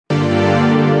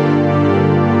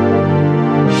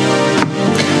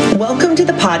Welcome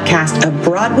to the podcast of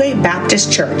Broadway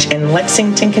Baptist Church in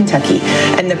Lexington, Kentucky,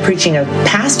 and the preaching of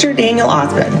Pastor Daniel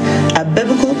Ausbun, a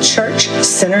biblical church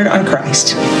centered on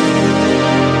Christ.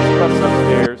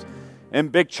 Upstairs in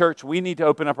Big Church, we need to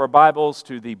open up our Bibles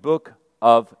to the book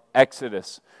of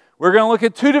Exodus. We're going to look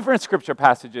at two different scripture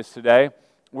passages today.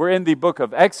 We're in the book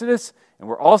of Exodus, and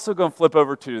we're also going to flip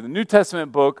over to the New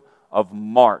Testament book of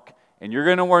Mark. And you're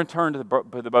going to want to turn to the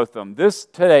both of them. This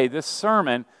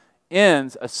sermon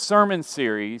ends a sermon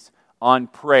series on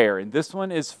prayer. And this one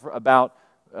is about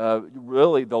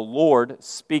really the Lord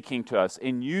speaking to us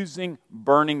and using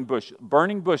burning bush.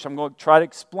 Burning bush, I'm going to try to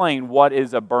explain what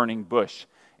is a burning bush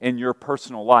in your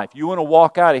personal life. You want to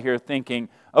walk out of here thinking,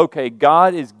 okay,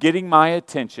 God is getting my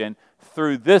attention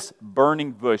through this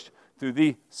burning bush, through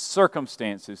these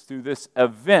circumstances, through this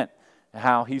event,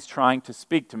 how He's trying to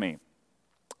speak to me.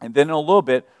 And then in a little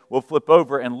bit, we'll flip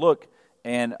over and look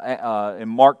in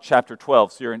Mark chapter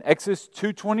 12. So you're in Exodus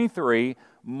 2:23,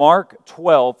 Mark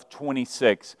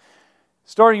 12:26.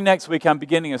 Starting next week, I'm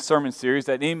beginning a sermon series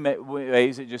that in many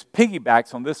ways it just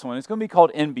piggybacks on this one. It's going to be called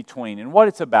In Between. And what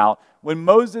it's about, when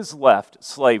Moses left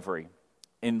slavery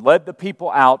and led the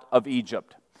people out of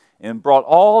Egypt and brought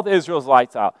all the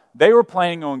Israelites out, they were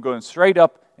planning on going straight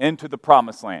up into the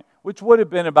Promised Land, which would have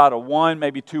been about a 1,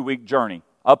 maybe 2 week journey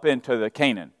up into the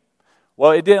Canaan.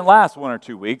 Well, it didn't last 1 or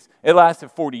 2 weeks. It lasted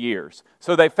 40 years.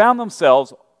 So they found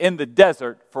themselves in the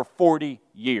desert for 40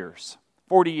 years.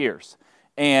 40 years.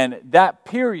 And that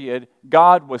period,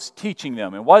 God was teaching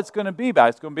them. And what it's going to be about,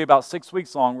 it's going to be about 6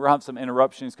 weeks long. We'll have some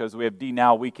interruptions because we have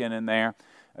D-Now weekend in there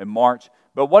in March.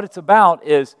 But what it's about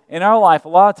is, in our life, a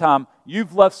lot of time,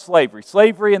 you've left slavery.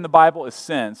 Slavery in the Bible is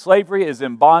sin. Slavery is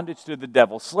in bondage to the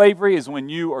devil. Slavery is when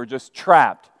you are just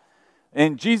trapped.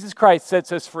 And Jesus Christ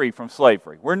sets us free from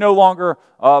slavery. We're no longer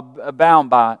bound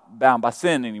by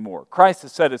sin anymore. Christ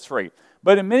has set us free.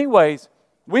 But in many ways,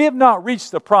 we have not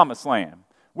reached the Promised Land.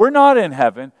 We're not in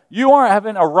heaven. You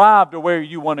haven't arrived to where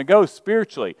you want to go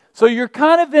spiritually. So you're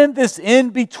kind of in this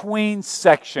in-between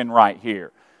section right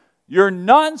here. You're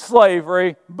not in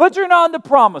slavery, but you're not in the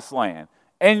Promised Land.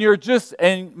 And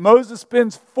Moses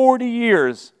spends 40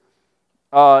 years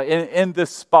in this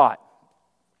spot.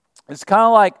 It's kind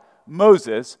of like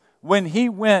Moses, when he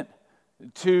went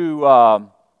to,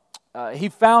 he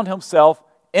found himself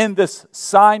in this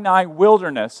Sinai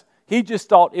wilderness. He just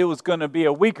thought it was going to be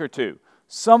a week or two.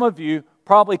 Some of you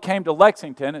probably came to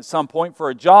Lexington at some point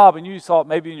for a job, and you thought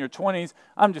maybe in your 20s,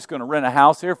 I'm just going to rent a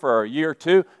house here for a year or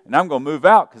two, and I'm going to move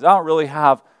out because I don't really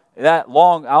have that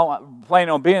long. I don't plan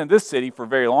on being in this city for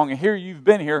very long. And here you've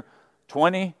been here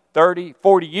 20, 30,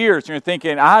 40 years, and you're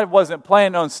thinking, I wasn't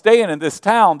planning on staying in this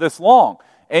town this long.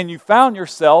 And you found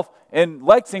yourself in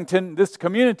Lexington. This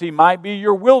community might be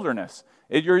your wilderness.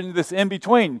 You're in this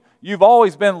in-between. You've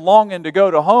always been longing to go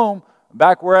to home,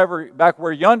 back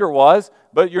where yonder was,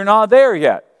 but you're not there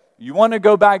yet. You want to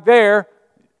go back there,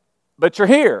 but you're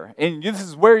here, and this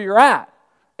is where you're at.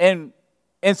 And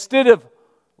instead of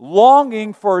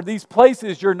longing for these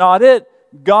places you're not at,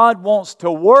 God wants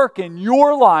to work in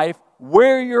your life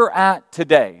where you're at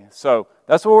today. So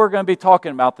that's what we're going to be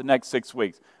talking about the next 6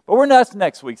 weeks. But that's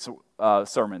next week's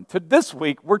sermon. This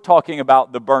week, we're talking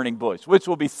about the burning bush, which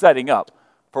will be setting up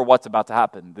for what's about to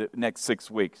happen the next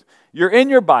 6 weeks. You're in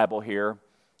your Bible here,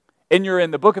 and you're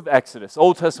in the book of Exodus,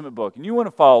 Old Testament book, and you want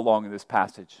to follow along in this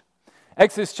passage.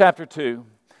 Exodus chapter 2.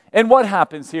 And what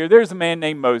happens here? There's a man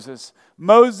named Moses.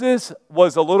 Moses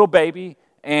was a little baby,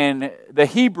 and the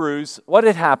Hebrews, what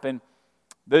had happened,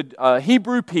 the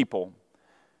Hebrew people,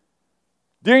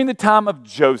 during the time of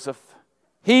Joseph,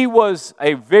 he was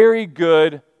a very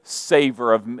good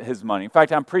saver of his money. In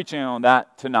fact, I'm preaching on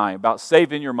that tonight, about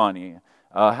saving your money,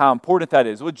 how important that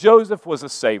is. Well, Joseph was a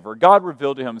saver. God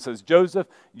revealed to him and says, Joseph,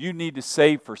 you need to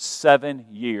save for 7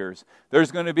 years.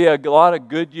 There's going to be a lot of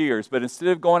good years, but instead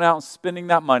of going out and spending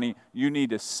that money, you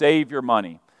need to save your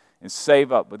money and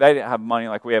save up. But they didn't have money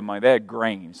like we have money. They had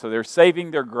grain, so they're saving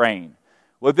their grain.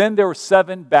 Well, then there were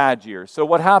 7 bad years. So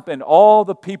what happened, all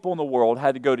the people in the world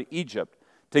had to go to Egypt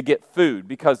to get food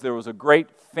because there was a great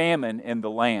famine in the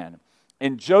land.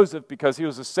 And Joseph, because he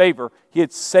was a saver, he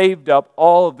had saved up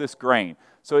all of this grain.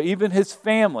 So even his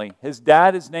family, his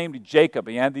dad is named Jacob.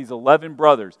 He had these 11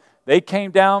 brothers. They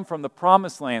came down from the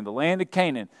Promised Land, the land of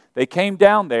Canaan. They came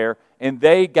down there and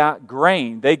they got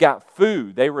grain. They got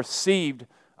food. They received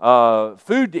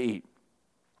food to eat.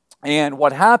 And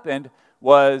what happened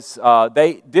was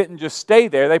they didn't just stay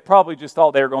there. They probably just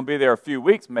thought they were going to be there a few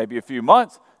weeks, maybe a few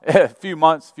months. A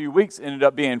few weeks ended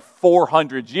up being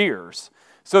 400 years.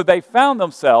 So they found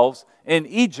themselves in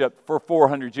Egypt for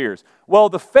 400 years. Well,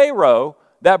 the Pharaoh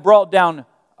that brought down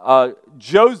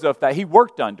Joseph that he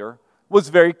worked under, was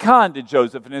very kind to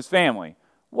Joseph and his family.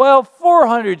 Well,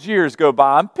 400 years go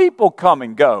by and people come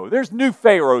and go. There's new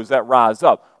pharaohs that rise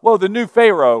up. Well, the new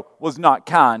Pharaoh was not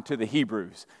kind to the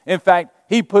Hebrews. In fact,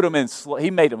 he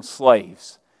made them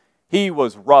slaves. He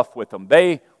was rough with them.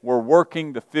 They were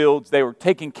working the fields. They were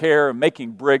taking care and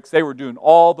making bricks. They were doing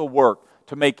all the work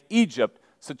to make Egypt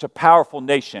such a powerful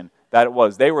nation that it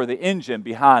was. They were the engine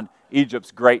behind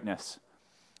Egypt's greatness.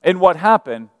 And what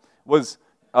happened was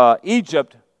the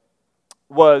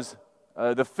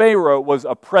Pharaoh was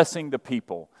oppressing the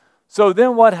people. So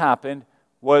then what happened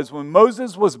was when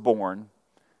Moses was born,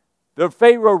 the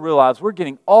Pharaoh realized we're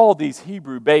getting all these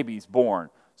Hebrew babies born.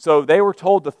 So they were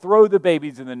told to throw the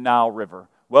babies in the Nile River.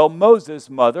 Well, Moses'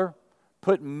 mom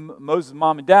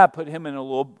and dad put him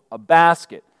in a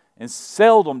basket and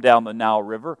sailed him down the Nile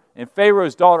River. And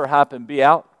Pharaoh's daughter happened to be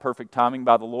out, perfect timing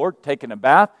by the Lord, taking a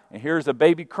bath. And here's a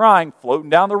baby crying, floating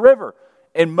down the river.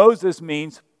 And Moses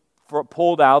means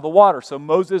pulled out of the water. So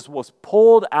Moses was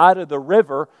pulled out of the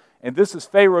river. And this is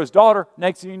Pharaoh's daughter.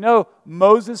 Next thing you know,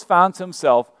 Moses finds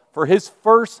himself for his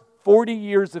first 40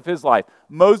 years of his life.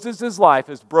 Moses' life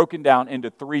is broken down into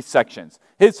 3 sections.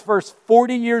 His first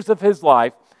 40 years of his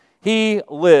life, he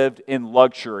lived in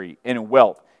luxury and in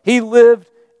wealth. He lived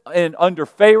under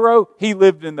Pharaoh. He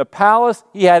lived in the palace.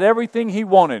 He had everything he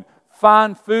wanted.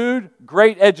 Fine food,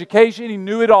 great education. He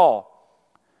knew it all.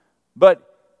 But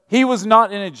he was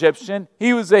not an Egyptian.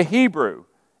 He was a Hebrew.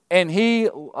 And he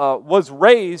was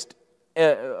raised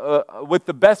with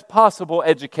the best possible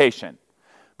education.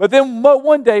 But then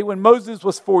one day when Moses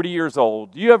was 40 years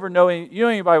old, you know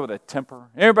anybody with a temper?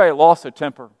 Anybody lost a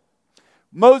temper?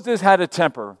 Moses had a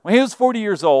temper. When he was 40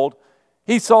 years old,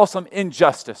 he saw some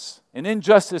injustice. And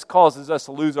injustice causes us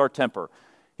to lose our temper.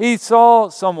 He saw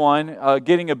someone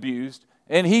getting abused,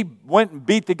 and he went and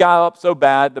beat the guy up so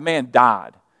bad, the man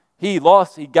died. He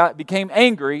became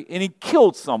angry, and he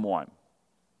killed someone.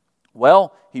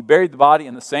 Well, he buried the body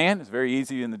in the sand. It's very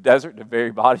easy in the desert to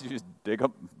bury bodies. You just dig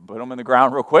up, put them in the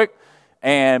ground real quick.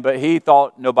 But he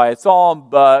thought nobody saw him,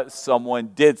 but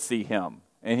someone did see him.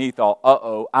 And he thought,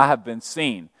 uh-oh, I have been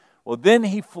seen. Well, then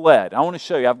he fled. I want to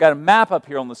show you. I've got a map up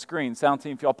here on the screen. Sound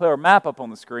team, if y'all put our map up on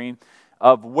the screen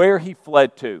of where he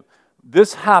fled to.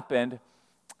 This happened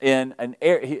in an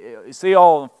area. You see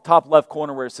all in the top left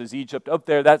corner where it says Egypt? Up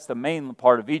there, that's the main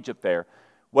part of Egypt there.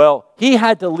 Well, he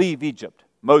had to leave Egypt.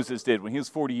 Moses did when he was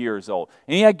 40 years old.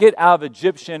 And he had to get out of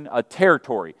Egyptian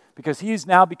territory because he's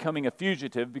now becoming a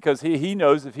fugitive because he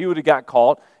knows if he would have got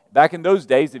caught, back in those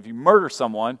days, if you murder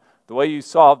someone, if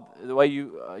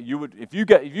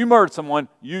you murdered someone,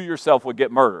 you yourself would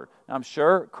get murdered. Now, I'm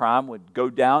sure crime would go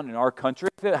down in our country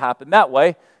if it happened that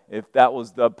way, if that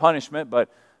was the punishment, but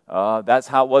that's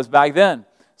how it was back then.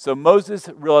 So Moses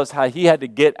realized how he had to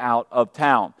get out of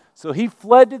town. So he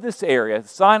fled to this area, the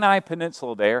Sinai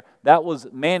Peninsula there, that was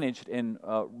managed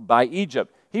by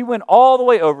Egypt. He went all the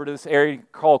way over to this area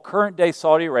called current-day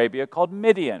Saudi Arabia, called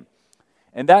Midian.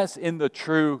 And that's in the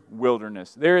true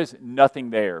wilderness. There is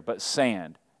nothing there but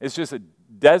sand. It's just a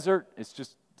desert. It's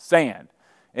just sand.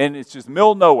 And it's just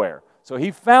middle of nowhere. So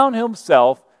he found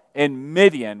himself in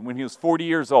Midian when he was 40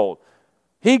 years old.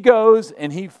 He goes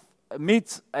and he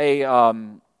meets a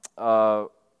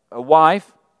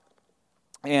wife.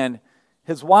 And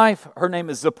his wife, her name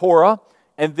is Zipporah,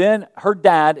 and then her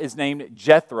dad is named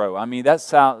Jethro. I mean,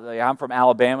 I'm from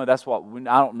Alabama. That's what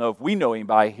I don't know if we know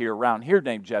anybody here around here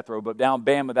named Jethro, but down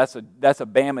Bama, that's a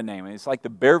Bama name. And it's like the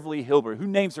Beverly Hillbillies. Who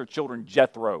names their children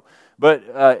Jethro?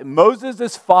 But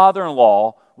Moses'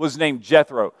 father-in-law was named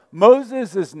Jethro.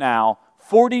 Moses is now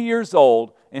 40 years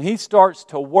old, and he starts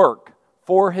to work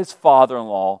for his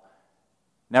father-in-law.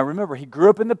 Now remember, he grew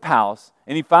up in the palace,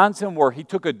 and he finds him where he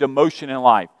took a demotion in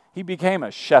life. He became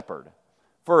a shepherd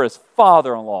for his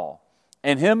father-in-law.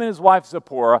 And him and his wife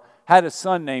Zipporah had a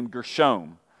son named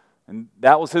Gershom. And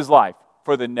that was his life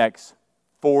for the next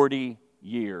 40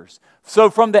 years. So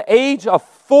from the age of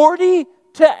 40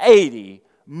 to 80,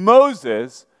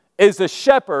 Moses is a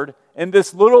shepherd in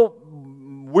this little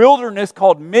wilderness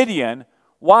called Midian,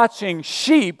 watching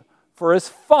sheep for his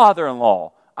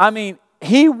father-in-law. I mean,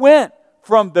 he went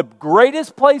from the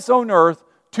greatest place on earth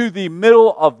to the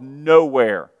middle of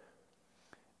nowhere.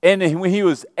 And when he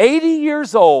was 80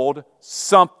 years old,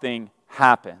 something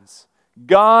happens.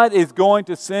 God is going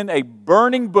to send a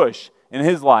burning bush in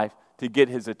his life to get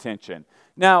his attention.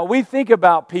 Now, we think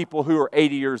about people who are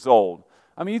 80 years old.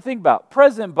 I mean, you think about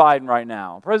President Biden right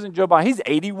now. President Joe Biden, he's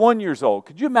 81 years old.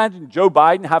 Could you imagine Joe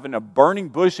Biden having a burning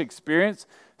bush experience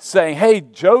saying, hey,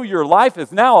 Joe, your life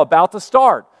is now about to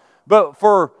start? But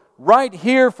for right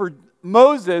here for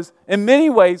Moses, in many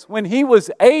ways, when he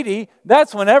was 80,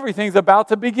 that's when everything's about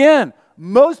to begin.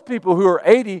 most people who are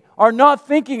 80 are not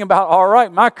thinking about, all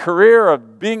right, my career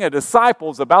of being a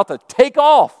disciple is about to take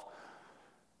off.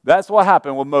 That's what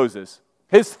happened with Moses.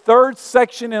 His third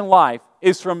section in life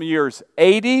is from years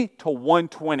 80 to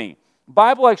 120. The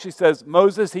Bible actually says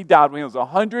Moses, he died when he was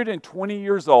 120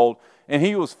 years old, and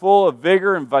he was full of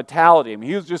vigor and vitality. I mean,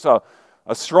 he was just a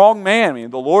strong man. I mean,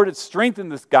 the Lord had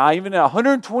strengthened this guy. Even at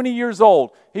 120 years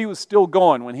old, he was still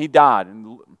going when he died.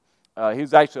 And he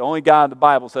was actually the only guy in the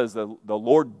Bible says the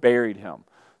Lord buried him.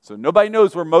 So nobody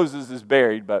knows where Moses is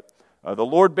buried, but the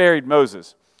Lord buried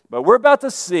Moses. But we're about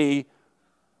to see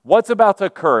what's about to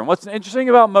occur. And what's interesting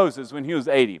about Moses when he was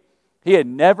 80, he had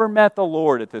never met the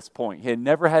Lord at this point. He had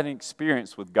never had an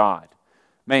experience with God.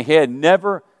 Man, he had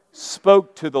never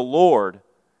spoke to the Lord.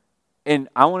 And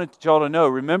I wanted y'all to know,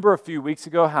 remember a few weeks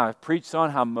ago how I preached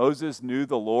on how Moses knew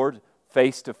the Lord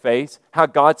face to face? How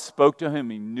God spoke to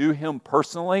him, he knew him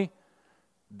personally?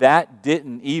 That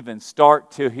didn't even start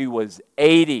till he was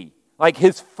 80. Like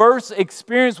his first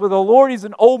experience with the Lord, he's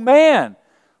an old man.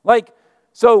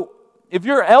 So if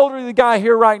you're an elderly guy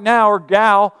here right now or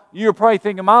gal, you're probably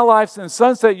thinking my life's in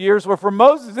sunset years. Well, for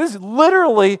Moses, this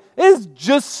literally is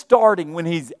just starting when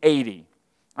he's 80.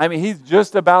 I mean, he's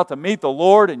just about to meet the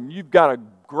Lord, and you've got a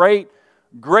great,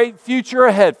 great future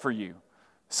ahead for you.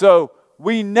 So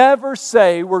we never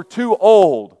say we're too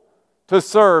old to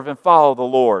serve and follow the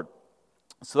Lord.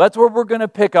 So that's where we're going to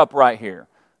pick up right here.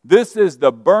 This is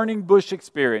the burning bush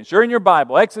experience. You're in your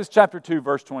Bible, Exodus chapter 2,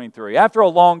 verse 23. After a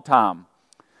long time,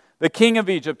 the king of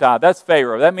Egypt died. That's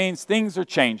Pharaoh. That means things are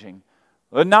changing.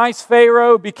 The nice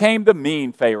Pharaoh became the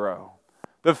mean Pharaoh.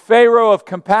 The Pharaoh of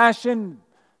compassion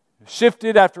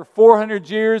shifted after 400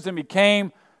 years and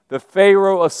became the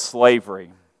Pharaoh of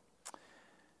slavery.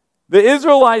 The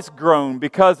Israelites groaned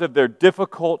because of their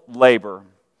difficult labor.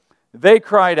 They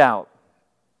cried out.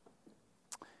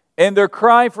 And their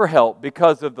cry for help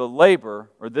because of the labor,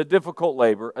 or the difficult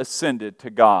labor, ascended to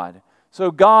God.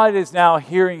 So God is now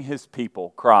hearing his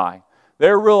people cry.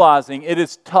 They're realizing it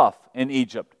is tough in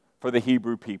Egypt for the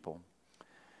Hebrew people.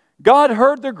 God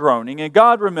heard their groaning, and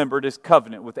God remembered his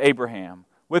covenant with Abraham,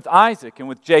 with Isaac, and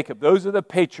with Jacob. Those are the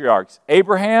patriarchs,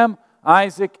 Abraham,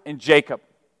 Isaac, and Jacob.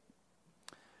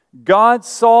 God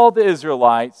saw the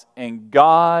Israelites, and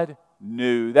God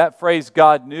knew. That phrase,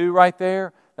 God knew, right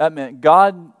there, that meant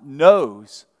God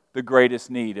knows the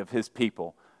greatest need of his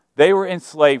people. They were in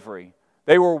slavery.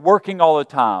 They were working all the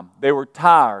time. They were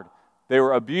tired. They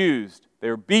were abused. They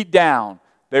were beat down.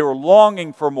 They were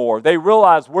longing for more. They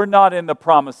realized we're not in the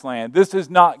promised land. This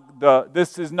is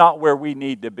not where we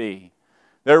need to be.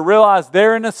 They realized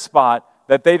they're in a spot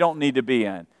that they don't need to be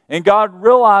in. And God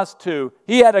realized too,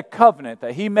 he had a covenant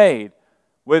that he made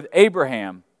with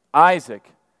Abraham, Isaac,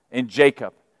 and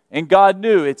Jacob. And God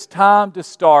knew it's time to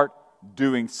start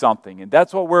doing something. And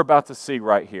that's what we're about to see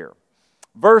right here.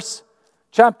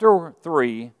 Chapter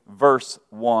 3, verse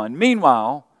 1.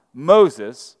 Meanwhile,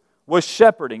 Moses was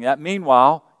shepherding. That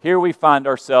meanwhile, here we find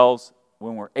ourselves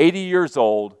when we're 80 years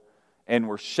old and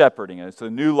we're shepherding. It's a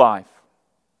new life.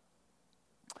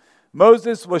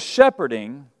 Moses was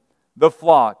shepherding the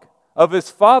flock of his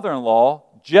father-in-law,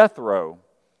 Jethro,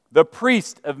 the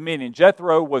priest of Midian.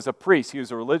 Jethro was a priest. He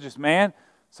was a religious man.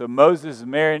 So Moses is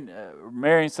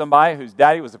marrying somebody whose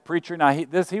daddy was a preacher. Now,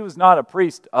 he was not a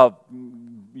priest of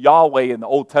Yahweh in the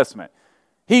Old Testament.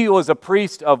 He was a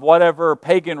priest of whatever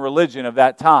pagan religion of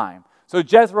that time. So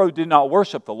Jethro did not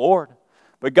worship the Lord.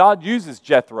 But God uses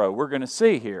Jethro. We're going to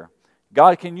see here.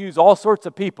 God can use all sorts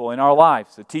of people in our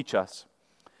lives to teach us.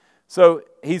 So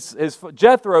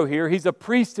Jethro here, he's a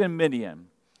priest in Midian.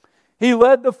 He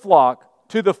led the flock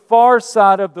to the far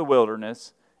side of the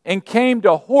wilderness and came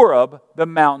to Horeb, the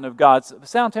mountain of God.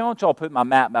 Sound team, I want y'all to put my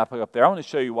map back up there. I want to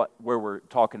show you where we're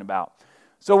talking about.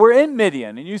 So we're in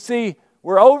Midian, and you see,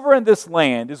 we're over in this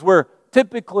land is where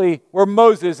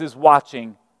Moses is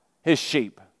watching his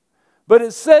sheep. But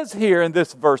it says here in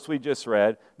this verse we just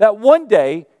read that one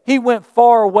day he went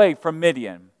far away from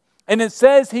Midian. And it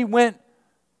says he went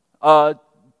to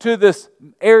this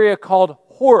area called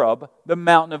Horeb, the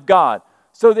mountain of God.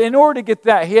 So in order to get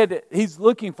that, he's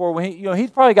looking for,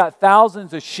 he's probably got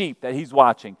thousands of sheep that he's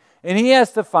watching. And he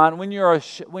has to find, when you're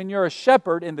a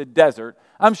shepherd in the desert,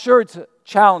 I'm sure it's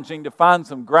challenging to find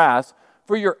some grass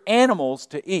for your animals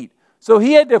to eat. So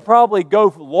he had to probably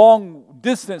go long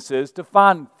distances to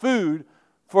find food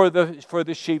for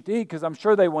the sheep to eat, because I'm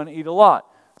sure they want to eat a lot.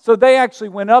 So they actually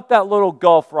went up that little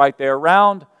gulf right there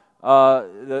around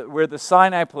where the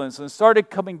Sinai Peninsula and started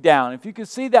coming down. If you can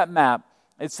see that map,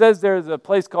 it says there's a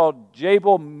place called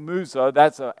Jabal Musa,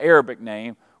 that's an Arabic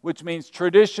name, which means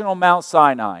traditional Mount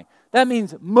Sinai. That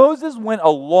means Moses went a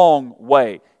long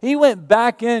way. He went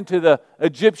back into the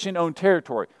Egyptian-owned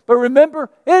territory. But remember,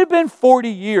 it had been 40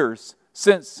 years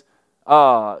since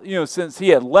he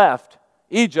had left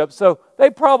Egypt, so they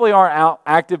probably aren't out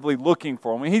actively looking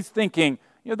for him. He's thinking,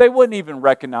 they wouldn't even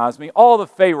recognize me. All the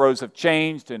pharaohs have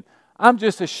changed, and I'm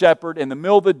just a shepherd in the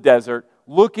middle of the desert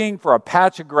looking for a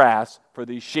patch of grass for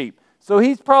these sheep. So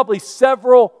he's probably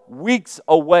several weeks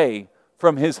away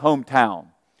from his hometown.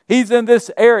 He's in this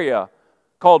area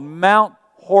called Mount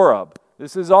Horeb.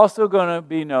 This is also going to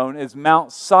be known as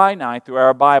Mount Sinai through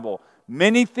our Bible.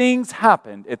 Many things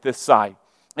happened at this site,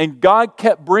 and God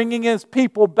kept bringing his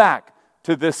people back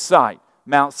to this site,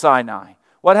 Mount Sinai.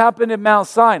 What happened at Mount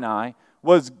Sinai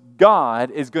was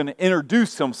God is going to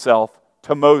introduce himself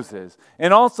to Moses.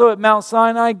 And also at Mount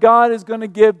Sinai, God is going to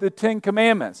give the 10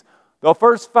 Commandments. The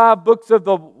first 5 books of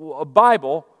the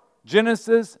Bible,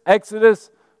 Genesis,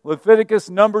 Exodus, Leviticus,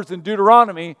 Numbers, and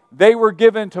Deuteronomy, they were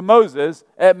given to Moses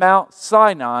at Mount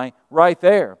Sinai right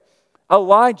there.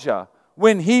 Elijah,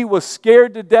 when he was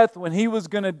scared to death when he was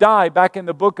going to die, back in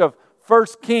the book of 1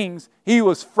 Kings, he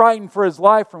was frightened for his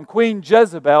life from Queen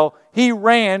Jezebel. He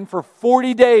ran for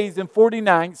 40 days and 40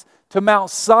 nights to Mount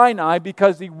Sinai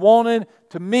because he wanted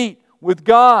to meet with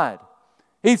God.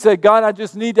 He said, God, I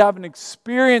just need to have an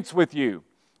experience with you.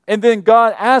 And then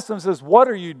God asked him, says, what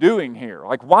are you doing here?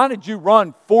 Like, why did you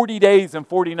run 40 days and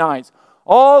 40 nights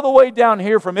all the way down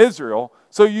here from Israel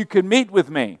so you could meet with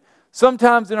me?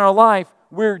 Sometimes in our life,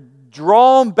 we're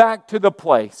drawn back to the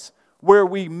place where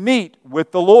we meet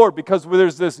with the Lord because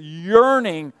there's this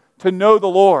yearning to know the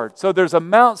Lord. So there's a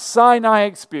Mount Sinai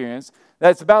experience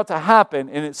that's about to happen,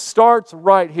 and it starts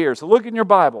right here. So look in your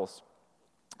Bibles.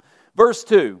 Verse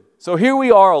 2. So here we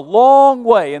are a long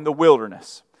way in the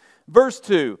wilderness. Verse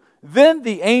 2. Then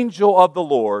the angel of the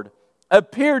Lord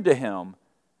appeared to him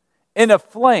in a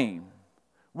flame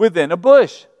within a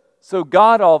bush. So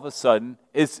God all of a sudden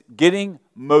is getting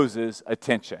Moses'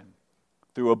 attention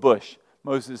through a bush.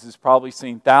 Moses has probably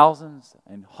seen thousands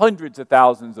and hundreds of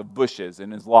thousands of bushes in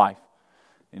his life.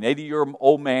 An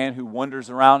 80-year-old man who wanders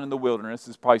around in the wilderness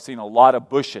has probably seen a lot of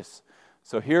bushes.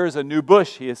 So here is a new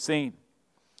bush he has seen.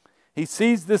 He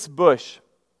sees this bush.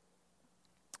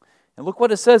 And look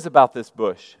what it says about this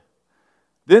bush.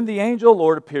 Then the angel of the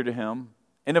Lord appeared to him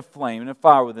in a flame and a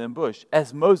fire within a bush.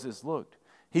 As Moses looked,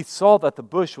 he saw that the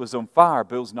bush was on fire,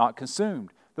 but it was not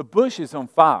consumed. The bush is on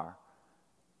fire.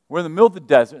 We're in the middle of the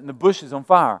desert, and the bush is on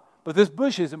fire. But this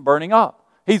bush isn't burning up.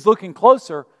 He's looking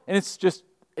closer, and it's just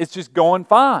going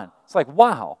fine. It's like,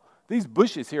 wow, these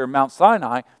bushes here in Mount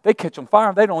Sinai, they catch on fire,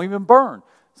 and they don't even burn.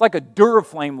 It's like a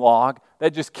Duraflame log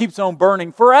that just keeps on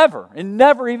burning forever. It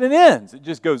never even ends. It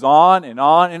just goes on and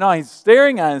on and on. He's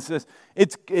staring at it and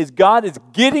says, God is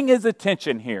getting his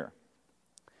attention here.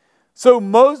 So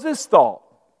Moses thought,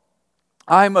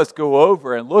 I must go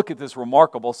over and look at this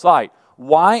remarkable sight.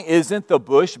 Why isn't the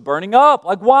bush burning up?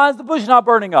 Like, why is the bush not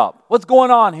burning up? What's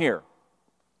going on here?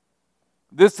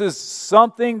 This is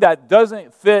something that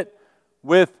doesn't fit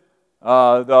with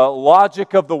the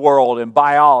logic of the world and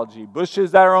biology.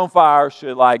 Bushes that are on fire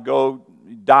should go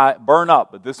die, burn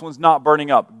up, but this one's not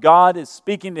burning up. God is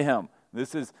speaking to him.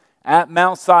 This is at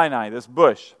Mount Sinai, this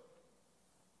bush.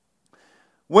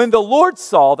 When the Lord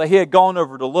saw that he had gone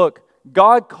over to look,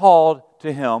 God called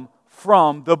to him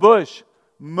from the bush,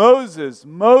 Moses,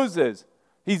 Moses.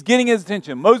 He's getting his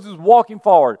attention. Moses is walking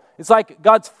forward. It's like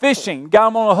God's fishing, got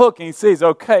him on a hook, and he sees,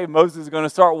 okay, Moses is going to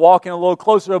start walking a little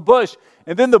closer to the bush.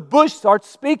 And then the bush starts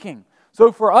speaking.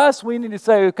 So for us, we need to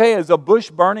say, okay, is a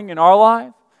bush burning in our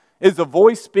life? Is a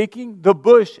voice speaking? The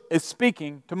bush is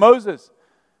speaking to Moses.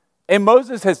 And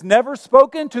Moses has never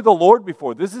spoken to the Lord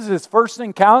before. This is his first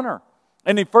encounter.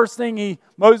 And the first thing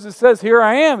Moses says, here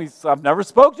I am. I've never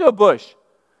spoke to a bush.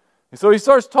 And so he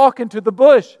starts talking to the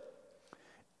bush.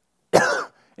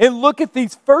 And look at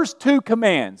these first 2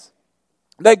 commands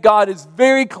that God is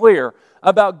very clear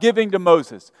about giving to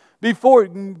Moses. Before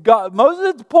God, Moses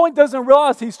at the point doesn't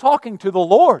realize he's talking to the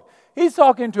Lord. He's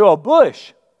talking to a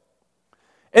bush.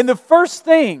 And the first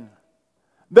thing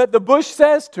that the bush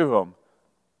says to him,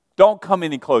 don't come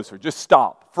any closer. Just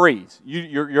stop. Freeze.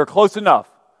 You're close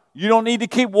enough. You don't need to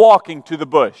keep walking to the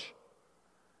bush.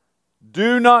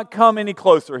 Do not come any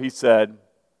closer, he said.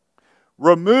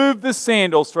 Remove the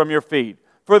sandals from your feet,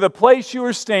 for the place you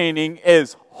are standing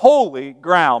is holy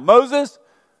ground. Moses,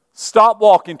 stop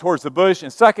walking towards the bush,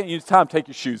 and second, it's time to take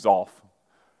your shoes off.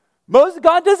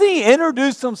 God doesn't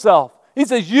introduce himself. He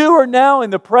says, you are now in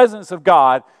the presence of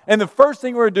God, and the first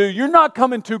thing we're going to do, you're not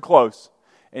coming too close,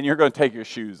 and you're going to take your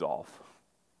shoes off.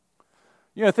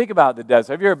 Think about the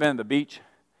desert. Have you ever been to the beach?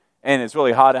 and it's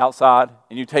really hot outside,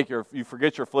 and you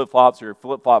forget your flip-flops, or your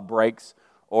flip-flop breaks,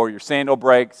 or your sandal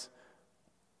breaks,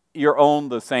 you're on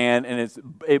the sand, and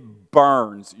it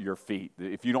burns your feet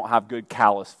if you don't have good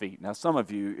callous feet. Now, some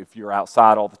of you, if you're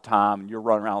outside all the time and you're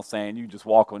running around sand, you just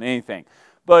walk on anything.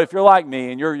 But if you're like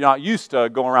me and you're not used to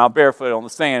going around barefoot on the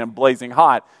sand and blazing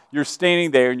hot, you're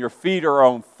standing there and your feet are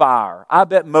on fire. I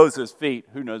bet Moses' feet,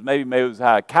 who knows, maybe Moses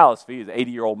had callous feet, he's an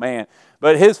 80-year-old man,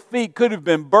 but his feet could have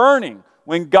been burning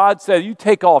when God said, you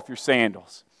take off your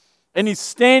sandals. And he's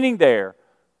standing there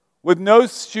with no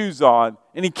shoes on,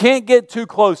 and he can't get too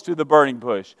close to the burning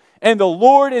bush. And the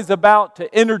Lord is about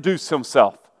to introduce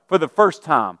himself for the first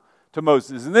time to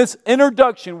Moses. And this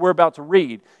introduction we're about to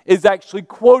read is actually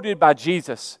quoted by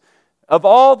Jesus. Of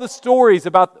all the stories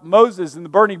about Moses and the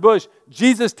burning bush,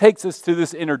 Jesus takes us to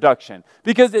this introduction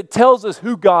because it tells us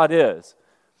who God is.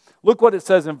 Look what it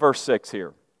says in verse 6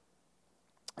 here.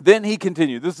 Then he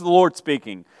continued, this is the Lord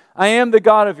speaking, I am the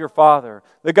God of your father,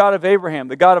 the God of Abraham,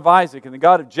 the God of Isaac, and the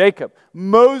God of Jacob.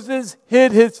 Moses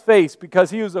hid his face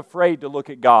because he was afraid to look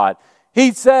at God.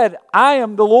 He said, I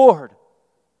am the Lord,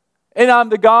 and I'm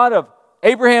the God of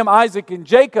Abraham, Isaac, and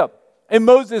Jacob. And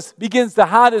Moses begins to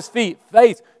hide his face.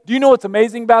 Do you know what's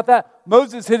amazing about that?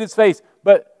 Moses hid his face,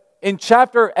 but in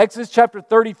Exodus chapter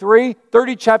 33,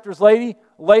 30 chapters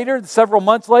later, several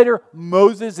months later,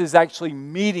 Moses is actually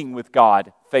meeting with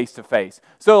God face to face.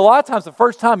 So a lot of times, the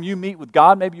first time you meet with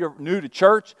God, maybe you're new to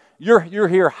church, you're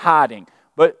here hiding.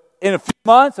 But in a few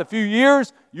months, a few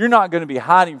years, you're not going to be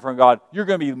hiding from God. You're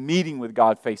going to be meeting with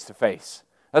God face to face.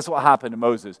 That's what happened to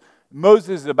Moses.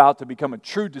 Moses is about to become a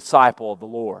true disciple of the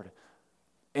Lord.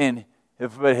 And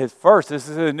this is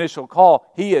his initial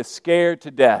call, he is scared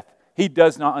to death. He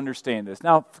does not understand this.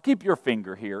 Now, keep your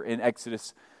finger here in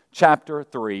Exodus chapter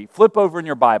 3. Flip over in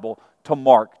your Bible to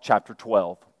Mark chapter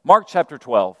 12. Mark chapter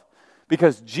 12.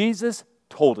 Because Jesus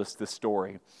told us this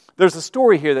story. There's a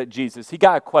story here that he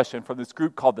got a question from this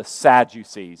group called the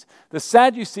Sadducees. The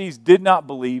Sadducees did not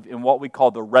believe in what we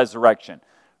call the resurrection.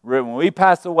 When we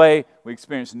pass away, we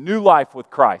experience new life with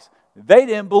Christ. They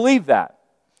didn't believe that.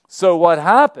 So what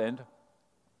happened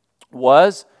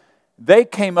was they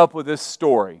came up with this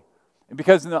story. And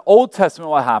because in the Old Testament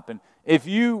what happened, if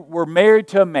you were married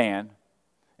to a man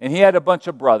and he had a bunch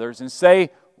of brothers, and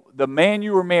say the man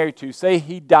you were married to, say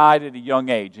he died at a young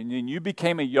age and then you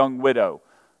became a young widow,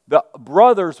 the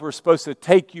brothers were supposed to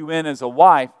take you in as a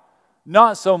wife,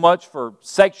 not so much for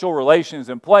sexual relations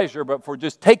and pleasure, but for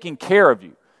just taking care of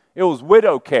you. It was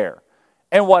widow care.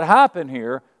 And what happened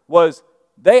here was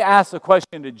they asked a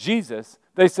question to Jesus.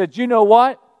 They said, you know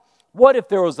what? What if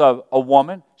there was a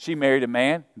woman, she married a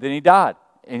man, then he died.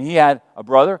 And he had a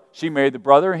brother, she married the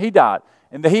brother, and he died.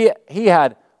 And he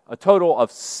had a total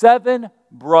of 7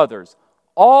 brothers.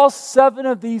 All 7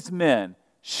 of these men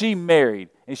she married,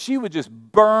 and she would just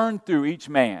burn through each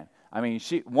man. I mean,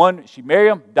 she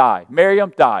married him, died, marry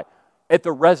him, die. At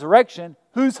the resurrection,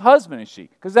 whose husband is she?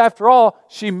 Because after all,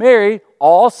 she married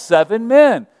all 7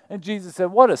 men. And Jesus said,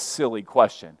 what a silly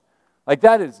question. Like,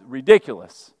 that is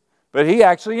ridiculous. But he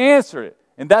actually answered it.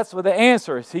 And that's what the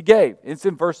answer is he gave. It's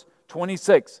in verse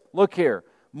 26. Look here.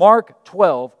 Mark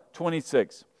 12,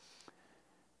 26.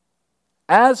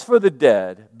 As for the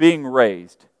dead being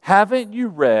raised, haven't you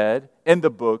read in the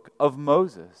book of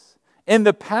Moses? In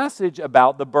the passage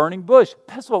about the burning bush.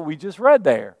 That's what we just read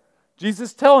there.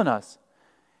 Jesus telling us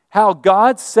how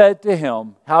God said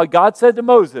to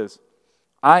Moses,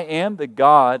 I am the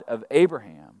God of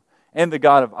Abraham and the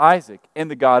God of Isaac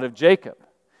and the God of Jacob.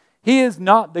 He is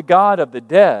not the God of the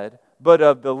dead, but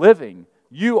of the living.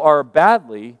 You are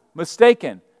badly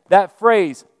mistaken. That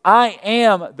phrase, I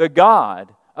am the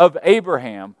God of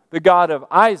Abraham, the God of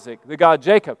Isaac, the God of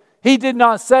Jacob. He did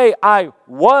not say, I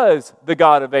was the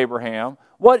God of Abraham.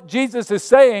 What Jesus is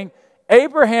saying,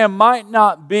 Abraham might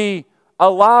not be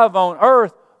alive on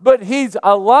earth, but he's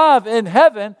alive in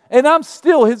heaven, and I'm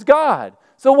still his God.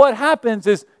 So what happens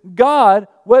is God,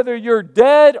 whether you're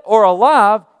dead or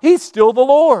alive, he's still the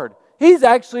Lord. He's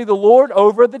actually the Lord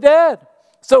over the dead.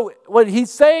 So what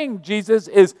he's saying, Jesus,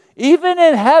 is even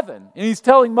in heaven, and he's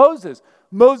telling Moses,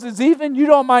 even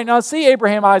you might not see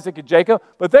Abraham, Isaac, and Jacob,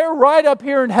 but they're right up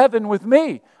here in heaven with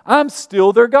me. I'm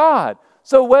still their God.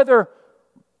 So whether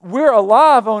we're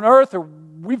alive on earth or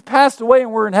we've passed away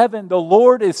and we're in heaven, the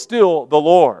Lord is still the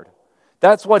Lord.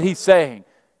 That's what he's saying.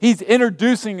 He's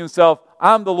introducing himself.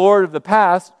 I'm the Lord of the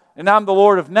past, and I'm the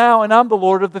Lord of now, and I'm the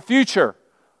Lord of the future.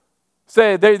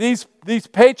 Say, these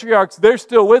patriarchs, they're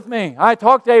still with me. I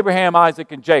talked to Abraham,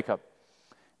 Isaac, and Jacob.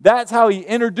 That's how he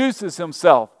introduces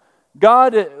himself.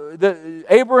 God,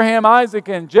 Abraham, Isaac,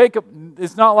 and Jacob,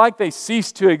 it's not like they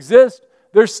ceased to exist.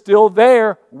 They're still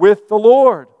there with the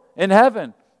Lord. in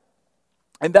heaven.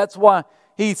 And that's why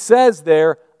he says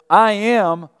there, I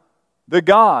am the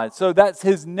God. So that's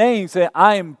his name, saying,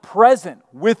 I am present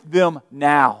with them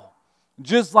now.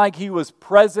 Just like he was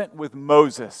present with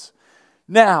Moses.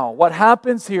 Now, what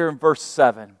happens here in verse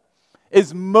 7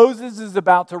 is Moses is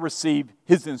about to receive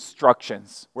his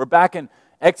instructions. We're back in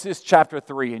Exodus chapter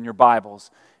 3 in your Bibles.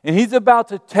 And he's about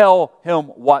to tell him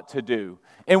what to do.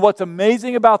 And what's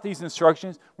amazing about these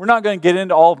instructions, we're not going to get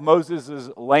into all of Moses'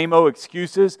 lame-o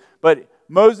excuses, but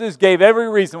Moses gave every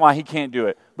reason why he can't do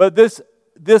it. But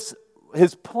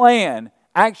his plan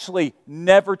actually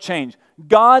never changed.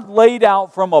 God laid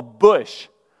out from a bush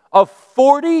a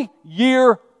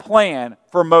 40-year plan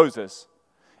for Moses.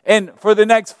 And for the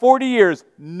next 40 years,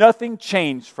 nothing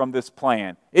changed from this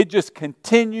plan. It just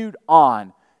continued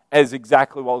on as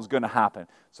exactly what was going to happen.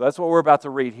 So that's what we're about to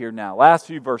read here now. Last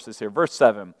few verses here. Verse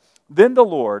 7. Then the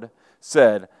Lord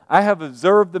said, I have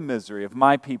observed the misery of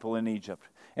my people in Egypt,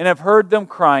 and have heard them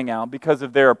crying out because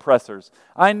of their oppressors.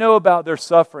 I know about their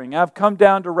suffering. I have come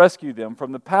down to rescue them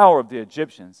from the power of the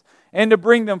Egyptians, and to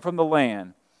bring them from the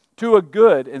land to a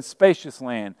good and spacious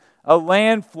land, a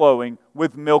land flowing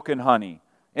with milk and honey,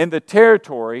 in the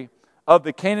territory of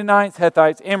the Canaanites,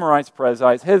 Hittites, Amorites,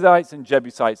 Perizzites, Hittites, and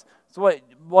Jebusites. So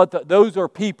those are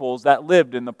peoples that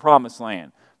lived in the promised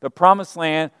land. The promised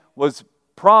land was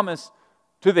promised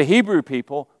to the Hebrew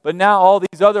people, but now all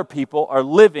these other people are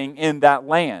living in that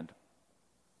land.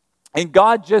 And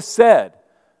God just said,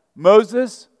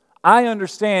 Moses, I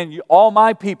understand all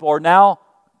my people are now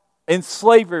in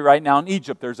slavery right now in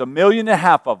Egypt. There's 1.5 million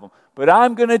of them. But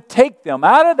I'm going to take them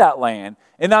out of that land,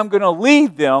 and I'm going to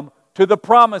lead them to the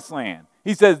promised land.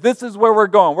 He says, this is where we're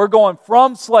going. We're going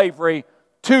from slavery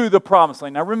to the promised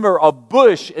land. Now remember, a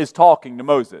bush is talking to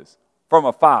Moses from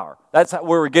a fire. That's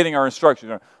where we're getting our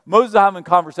instructions. Moses is having a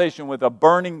conversation with a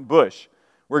burning bush.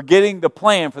 We're getting the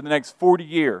plan for the next 40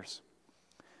 years.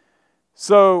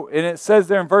 So, and it says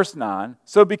there in verse 9,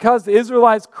 so because the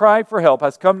Israelites' cry for help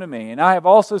has come to me, and I have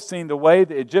also seen the way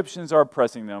the Egyptians are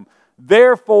oppressing them,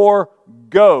 therefore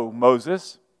go,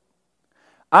 Moses.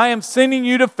 I am sending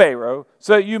you to Pharaoh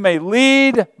so that you may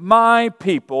lead my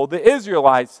people, the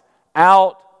Israelites,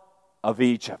 out of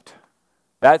Egypt.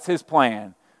 That's his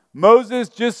plan. Moses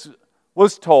just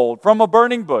was told from a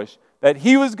burning bush that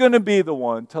he was going to be the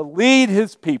one to lead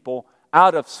his people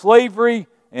out of slavery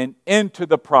and into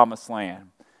the promised land.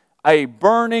 A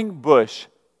burning bush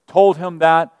told him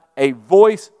that. A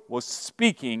voice was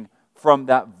speaking from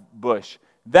that bush.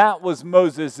 That was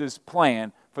Moses'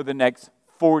 plan for the next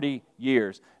 40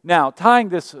 years. Now, tying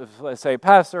this, let's say,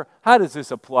 Pastor, how does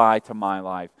this apply to my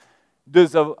life?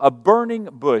 Does a burning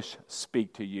bush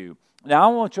speak to you?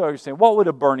 Now, I want you to understand, what would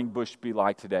a burning bush be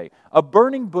like today? A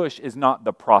burning bush is not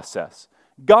the process.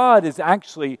 God is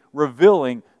actually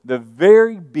revealing the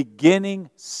very beginning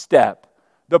step.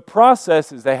 The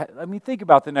process is, think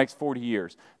about the next 40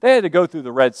 years. They had to go through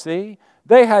the Red Sea.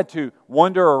 They had to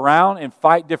wander around and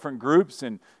fight different groups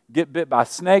and get bit by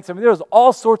snakes. There was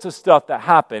all sorts of stuff that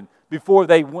happened before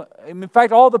they went. In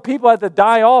fact, all the people had to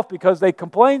die off because they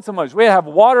complained so much. We had to have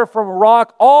water from a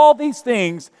rock. All these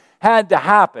things had to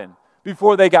happen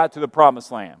before they got to the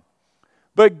promised land.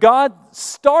 But God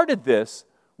started this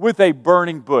with a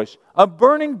burning bush. A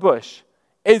burning bush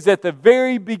is at the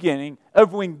very beginning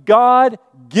of when God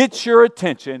gets your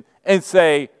attention and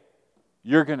say,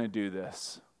 you're going to do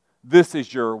this. This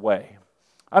is your way.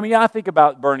 I think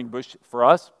about burning bush for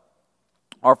us,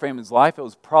 our family's life. It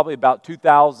was probably about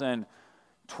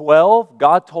 2012.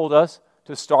 God told us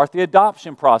to start the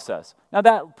adoption process. Now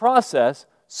that process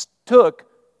took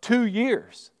 2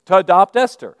 years to adopt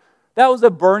Esther. That was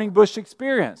a burning bush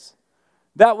experience.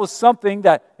 That was something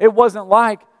that it wasn't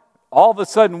like all of a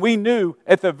sudden we knew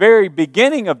at the very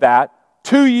beginning of that,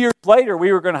 2 years later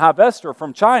we were going to have Esther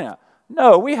from China.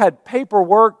 No, we had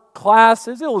paperwork,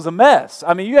 classes. It was a mess.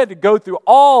 You had to go through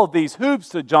all of these hoops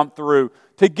to jump through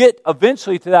to get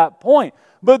eventually to that point.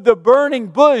 But the burning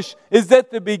bush is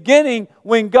at the beginning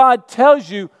when God tells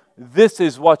you this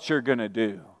is what you're going to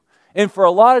do. And for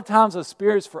a lot of times of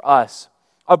spirits for us,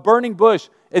 a burning bush,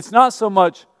 it's not so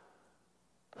much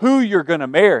who you're going to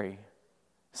marry.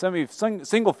 Some of you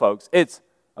single folks, it's,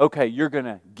 okay, you're going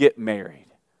to get married.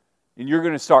 And you're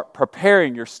going to start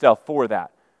preparing yourself for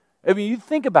that. You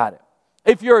think about it.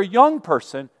 If you're a young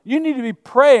person, you need to be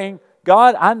praying,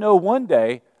 God, I know one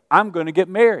day I'm going to get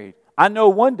married. I know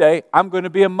one day I'm going to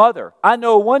be a mother. I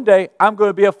know one day I'm going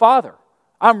to be a father.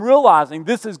 I'm realizing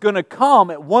this is going to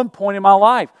come at one point in my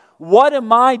life. What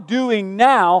am I doing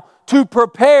now to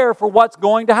prepare for what's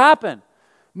going to happen?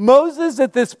 Moses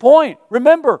at this point,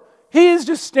 remember, he is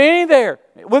just standing there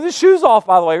with his shoes off,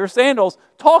 by the way, or sandals,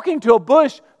 talking to a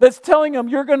bush that's telling him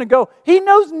you're going to go. He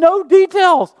knows no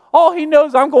details. All he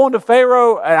knows, I'm going to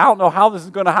Pharaoh, and I don't know how this is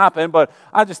going to happen, but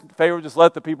Pharaoh just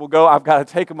let the people go. I've got to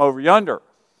take them over yonder.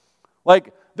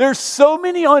 Like, there's so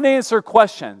many unanswered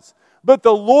questions, but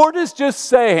the Lord is just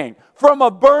saying, from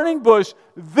a burning bush,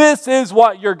 this is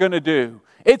what you're going to do.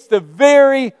 It's the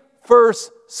very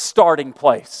first starting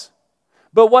place.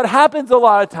 But what happens a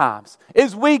lot of times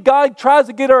is God tries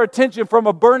to get our attention from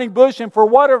a burning bush, and for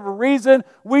whatever reason,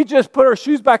 we just put our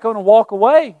shoes back on and walk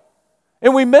away.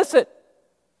 And we miss it.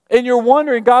 And you're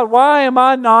wondering, God, why am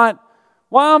I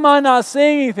not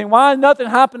seeing anything? Why nothing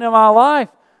happened in my life?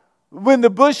 When the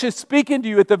bush is speaking to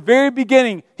you at the very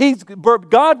beginning,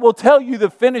 God will tell you the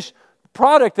finished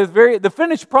product. The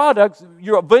finished product,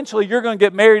 eventually you're going to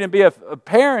get married and be a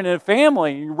parent and a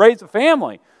family, and you raise a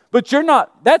family. But you're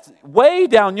not, that's way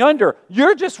down yonder.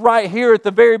 You're just right here at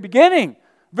the very beginning.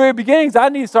 Very beginnings, I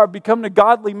need to start becoming a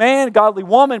godly man, a godly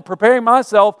woman, preparing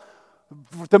myself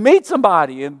to meet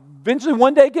somebody and eventually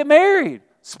one day get married.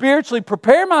 Spiritually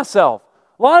prepare myself.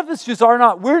 A lot of us just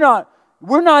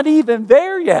we're not even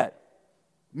there yet.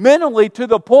 Mentally to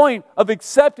the point of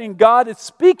accepting God is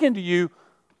speaking to you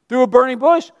through a burning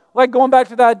bush. Like going back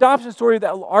to that adoption story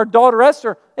that our daughter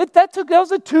Esther, that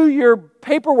was a 2-year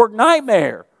paperwork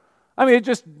nightmare. I mean, it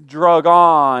just drug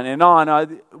on and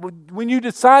on. When you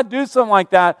decide to do something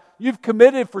like that, you've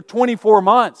committed for 24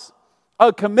 months.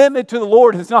 A commitment to the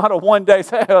Lord is not a one-day,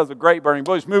 say, that was a great burning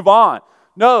bush, move on.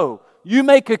 No, you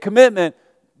make a commitment.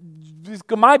 It's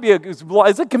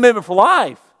a commitment for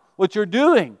life, what you're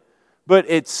doing. But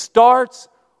it starts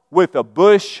with a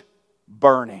bush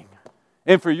burning.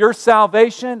 And for your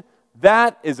salvation,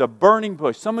 that is a burning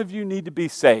bush. Some of you need to be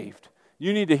saved.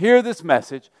 You need to hear this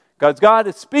message. Because God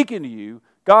is speaking to you.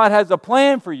 God has a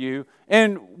plan for you.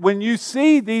 And when you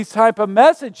see these type of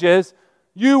messages,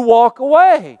 you walk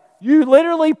away. You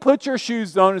literally put your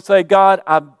shoes on and say, God,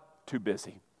 I'm too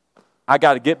busy. I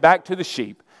got to get back to the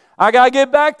sheep. I got to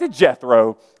get back to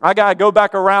Jethro. I got to go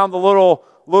back around the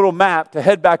little map to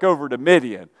head back over to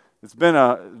Midian. It's been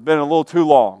a little too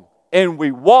long. And we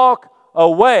walk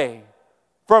away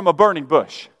from a burning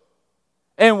bush.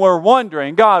 And we're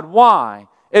wondering, God, why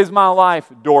is my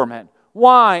life dormant?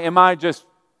 Why am I just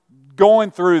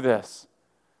going through this?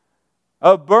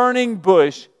 A burning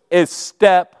bush is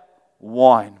step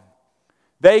one.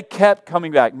 They kept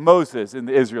coming back. Moses and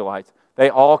the Israelites, they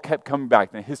all kept coming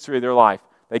back. In the history of their life,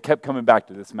 they kept coming back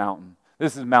to this mountain.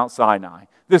 This is Mount Sinai.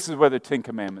 This is where the Ten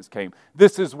Commandments came.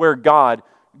 This is where God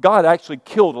actually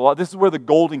killed a lot. This is where the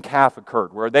golden calf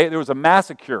occurred, where there was a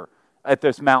massacre at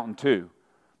this mountain too.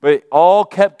 But it all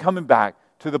kept coming back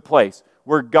to the place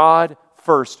where God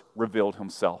first revealed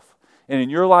himself. And in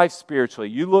your life spiritually,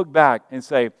 you look back and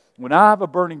say, when I have a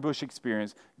burning bush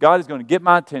experience, God is going to get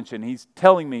my attention. He's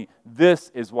telling me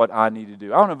this is what I need to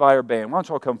do. I want to invite our band. Why don't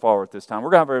you all come forward this time?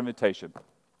 We're going to have our invitation.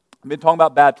 I've been talking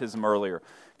about baptism earlier.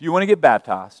 If you want to get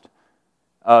baptized,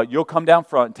 you'll come down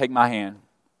front and take my hand.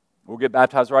 We'll get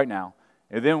baptized right now.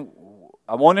 And then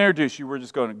I won't introduce you. We're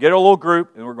just going to get a little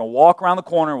group, and we're going to walk around the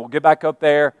corner. We'll get back up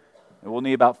there, and we'll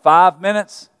need about 5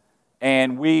 minutes.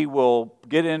 And we will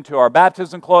get into our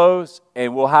baptism clothes,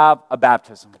 and we'll have a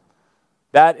baptism.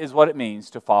 That is what it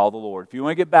means to follow the Lord. If you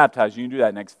want to get baptized, you can do that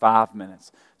in the next 5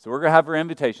 minutes. So we're going to have our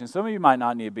invitation. Some of you might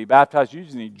not need to be baptized. You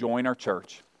just need to join our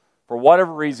church. For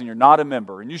whatever reason, you're not a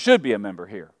member, and you should be a member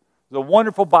here. It's a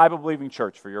wonderful Bible-believing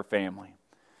church for your family.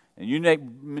 And you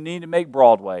need to make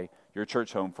Broadway your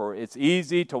church home. For it's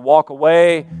easy to walk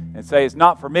away and say, it's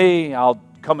not for me, I'll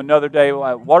come another day.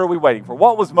 What are we waiting for?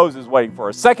 What was Moses waiting for?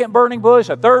 A second burning bush?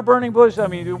 A third burning bush? I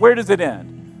mean, where does it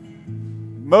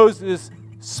end? Moses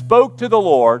spoke to the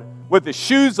Lord with the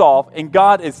shoes off, and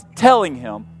God is telling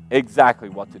him exactly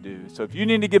what to do. So if you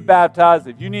need to get baptized,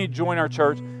 if you need to join our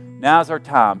church, now's our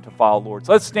time to follow the Lord.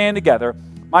 So let's stand together.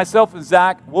 Myself and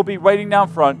Zach will be waiting down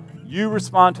front. You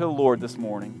respond to the Lord this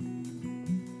morning.